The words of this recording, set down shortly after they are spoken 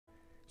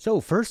So,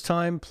 first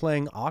time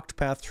playing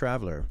Octopath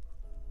Traveler.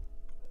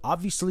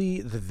 Obviously,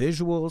 the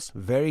visuals,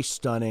 very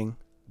stunning.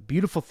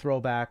 Beautiful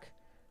throwback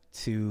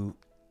to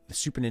the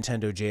Super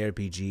Nintendo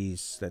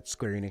JRPGs that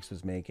Square Enix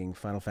was making,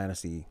 Final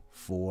Fantasy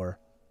 4,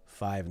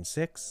 5, and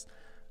 6,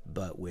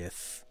 but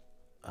with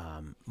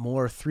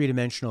more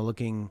three-dimensional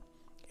looking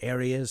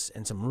areas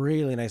and some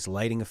really nice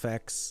lighting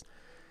effects.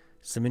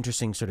 Some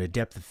interesting sort of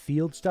depth of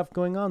field stuff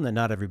going on that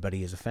not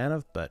everybody is a fan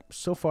of, but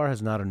so far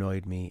has not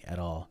annoyed me at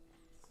all.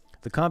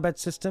 The combat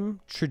system,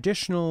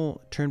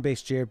 traditional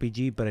turn-based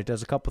JRPG, but it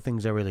does a couple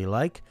things I really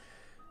like.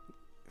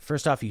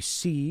 First off, you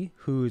see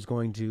who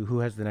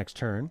has the next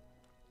turn.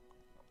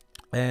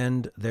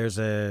 And there's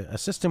a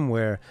system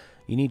where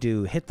you need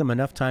to hit them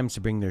enough times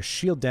to bring their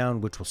shield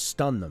down, which will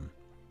stun them.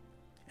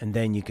 And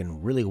then you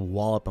can really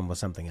wallop them with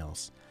something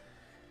else.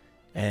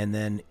 And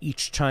then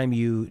each time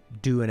you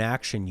do an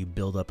action, you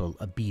build up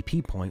a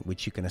BP point,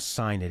 which you can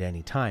assign at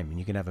any time. And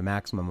you can have a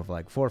maximum of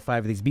like 4 or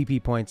 5 of these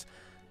BP points,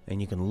 and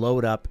you can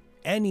load up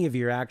any of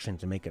your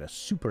actions and make it a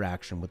super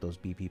action with those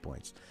BP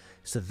points.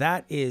 So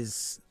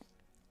there's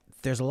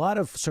a lot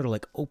of sort of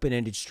like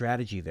open-ended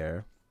strategy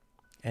there,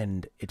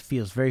 and it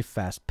feels very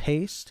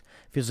fast-paced.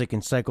 Feels like you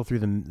can cycle through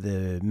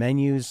the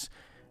menus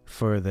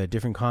for the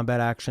different combat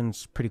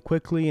actions pretty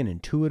quickly and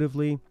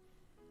intuitively.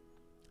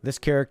 This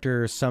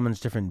character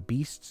summons different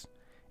beasts,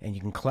 and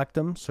you can collect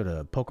them, sort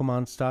of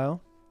Pokemon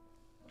style,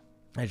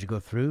 as you go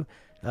through.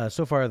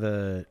 So far,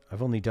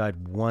 I've only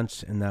died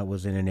once, and that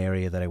was in an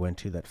area that I went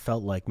to that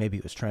felt like maybe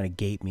it was trying to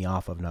gate me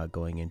off of not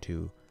going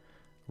into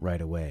right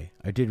away.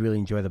 I did really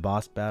enjoy the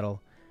boss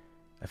battle.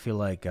 I feel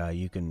like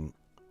you can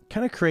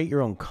kind of create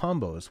your own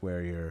combos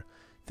where you're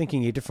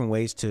thinking of different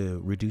ways to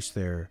reduce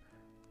their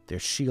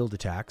shield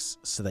attacks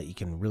so that you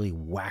can really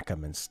whack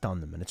them and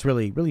stun them. And it's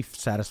really, really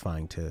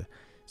satisfying to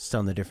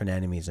stun the different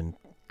enemies and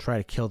try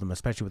to kill them,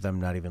 especially with them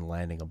not even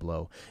landing a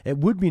blow. It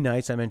would be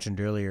nice, I mentioned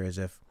earlier, is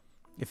if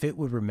it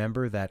would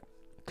remember that,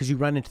 because you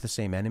run into the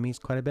same enemies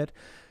quite a bit.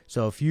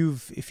 So if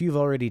you've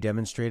already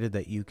demonstrated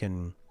that you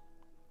can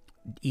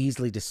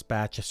easily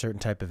dispatch a certain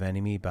type of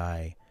enemy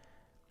by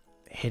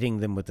hitting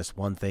them with this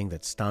one thing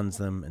that stuns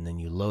them, and then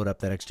you load up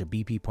that extra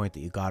BP point that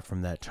you got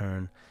from that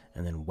turn,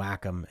 and then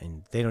whack them,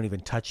 and they don't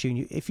even touch you.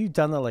 And if you've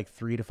done that like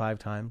 3 to 5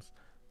 times,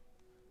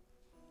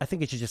 I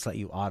think it should just let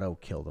you auto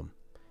kill them.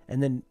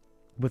 And then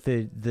with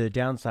the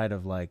downside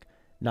of like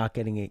not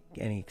getting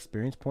any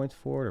experience points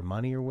for it or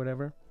money or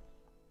whatever,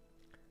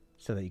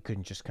 so that you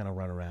couldn't just kind of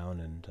run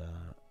around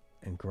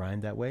and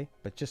grind that way,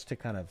 but just to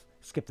kind of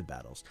skip the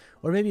battles.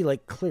 Or maybe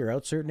like clear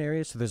out certain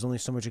areas so there's only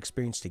so much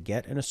experience to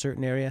get in a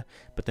certain area,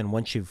 but then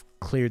once you've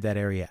cleared that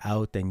area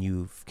out, then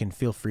you can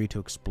feel free to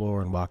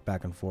explore and walk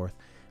back and forth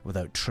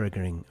without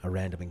triggering a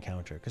random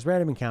encounter, because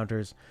random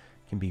encounters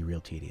can be real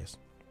tedious.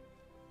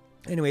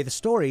 Anyway, the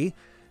story,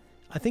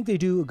 I think they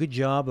do a good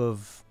job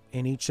of,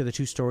 in each of the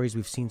 2 stories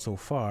we've seen so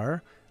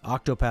far.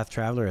 Octopath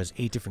Traveler has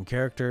 8 different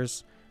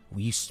characters.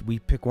 We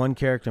pick one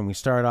character and we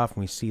start off and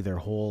we see their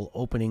whole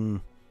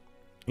opening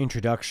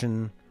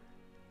introduction,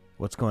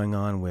 what's going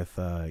on with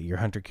your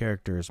hunter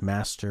character's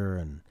master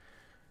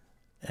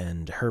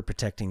and her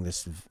protecting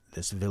this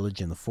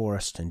village in the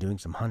forest and doing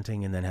some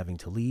hunting and then having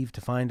to leave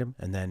to find him.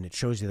 And then it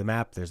shows you the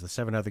map. There's the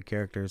 7 other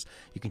characters.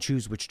 You can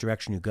choose which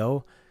direction you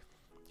go.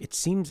 It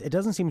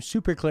doesn't seem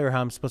super clear how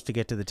I'm supposed to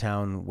get to the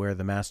town where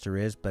the master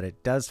is, but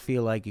it does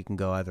feel like you can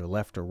go either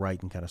left or right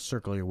and kind of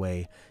circle your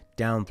way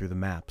down through the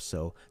map.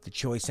 So the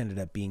choice ended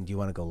up being, do you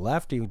want to go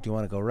left or do you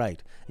want to go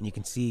right? And you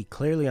can see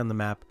clearly on the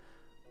map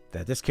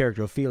that this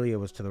character, Ophelia,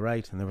 was to the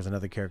right, and there was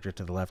another character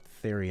to the left,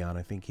 Therion.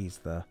 I think he's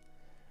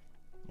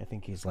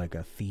like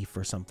a thief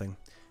or something.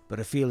 But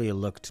Ophelia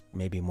looked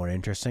maybe more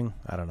interesting.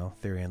 I don't know.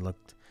 Therion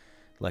looked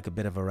like a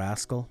bit of a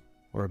rascal,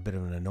 or a bit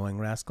of an annoying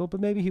rascal, but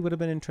maybe he would have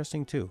been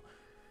interesting too.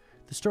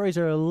 The stories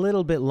are a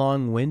little bit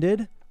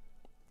long-winded,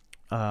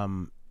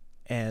 and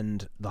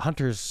the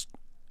hunter's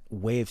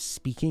way of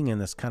speaking in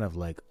this kind of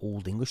like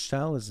old English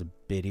style is a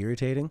bit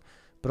irritating,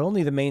 but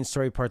only the main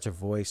story parts are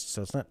voiced,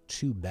 so it's not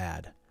too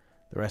bad.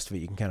 The rest of it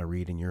you can kind of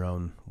read in your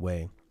own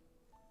way.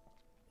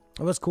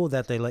 It was cool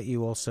that they let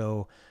you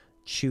also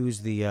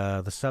choose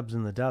the subs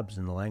and the dubs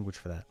in the language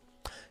for that.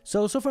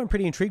 So far I'm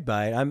pretty intrigued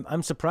by it.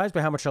 I'm surprised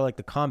by how much I like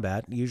the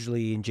combat.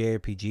 Usually in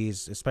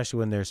JRPGs, especially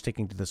when they're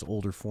sticking to this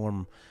older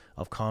form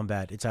of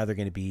combat, it's either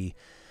going to be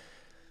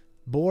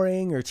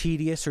boring or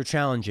tedious or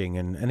challenging.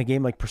 And in a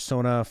game like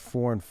Persona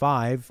 4 and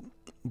 5,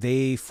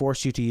 they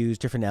force you to use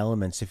different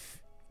elements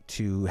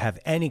to have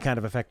any kind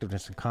of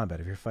effectiveness in combat.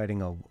 If you're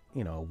fighting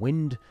a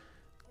wind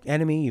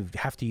enemy, you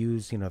have to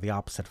use the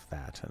opposite of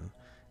that.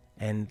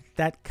 And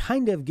that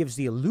kind of gives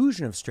the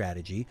illusion of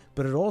strategy,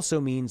 but it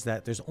also means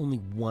that there's only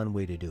one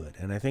way to do it.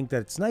 And I think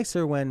that it's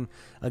nicer when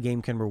a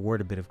game can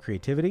reward a bit of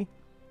creativity,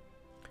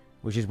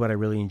 which is what I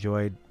really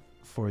enjoyed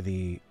for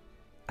the,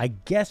 I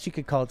guess you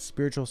could call it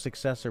spiritual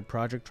successor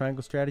Project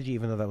Triangle Strategy,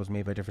 even though that was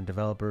made by different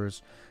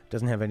developers. It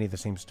doesn't have any of the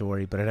same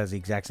story, but it has the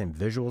exact same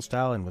visual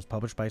style and was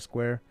published by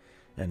Square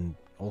and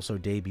also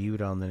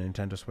debuted on the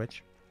Nintendo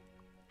Switch.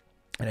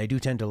 And I do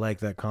tend to like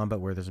that combat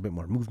where there's a bit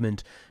more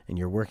movement and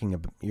you're working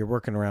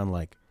around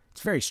like,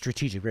 it's very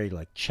strategic, very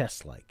like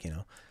chess-like, you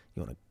know.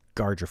 You want to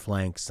guard your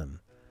flanks and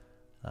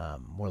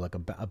more like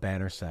a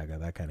Banner Saga,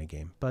 that kind of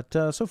game. But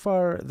so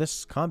far,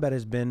 this combat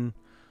has been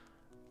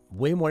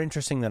way more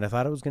interesting than I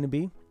thought it was going to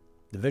be.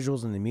 The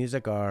visuals and the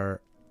music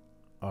are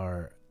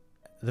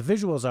the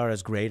visuals are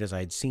as great as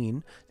I'd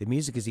seen. The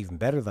music is even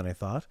better than I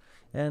thought.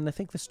 And I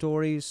think the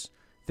stories,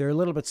 they're a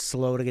little bit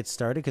slow to get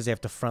started because they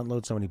have to front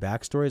load so many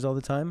backstories all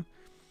the time.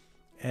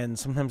 And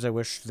sometimes I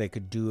wish they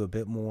could do a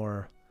bit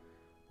more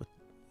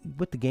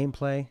with the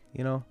gameplay,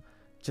 you know,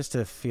 just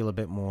to feel a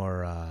bit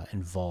more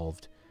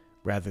involved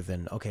rather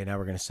than, okay, now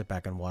we're going to sit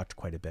back and watch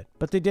quite a bit.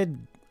 But they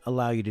did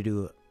allow you to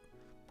do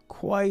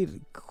quite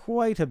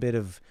a bit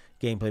of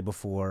gameplay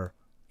before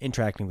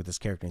interacting with this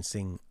character and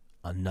seeing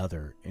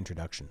another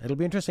introduction. It'll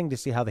be interesting to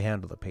see how they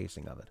handle the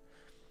pacing of it.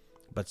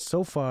 But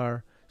so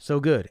far, so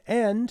good.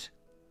 And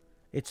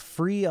it's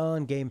free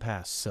on Game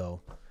Pass,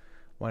 so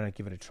why not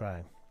give it a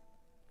try?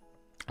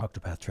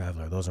 Octopath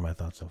Traveler, those are my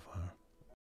thoughts so far.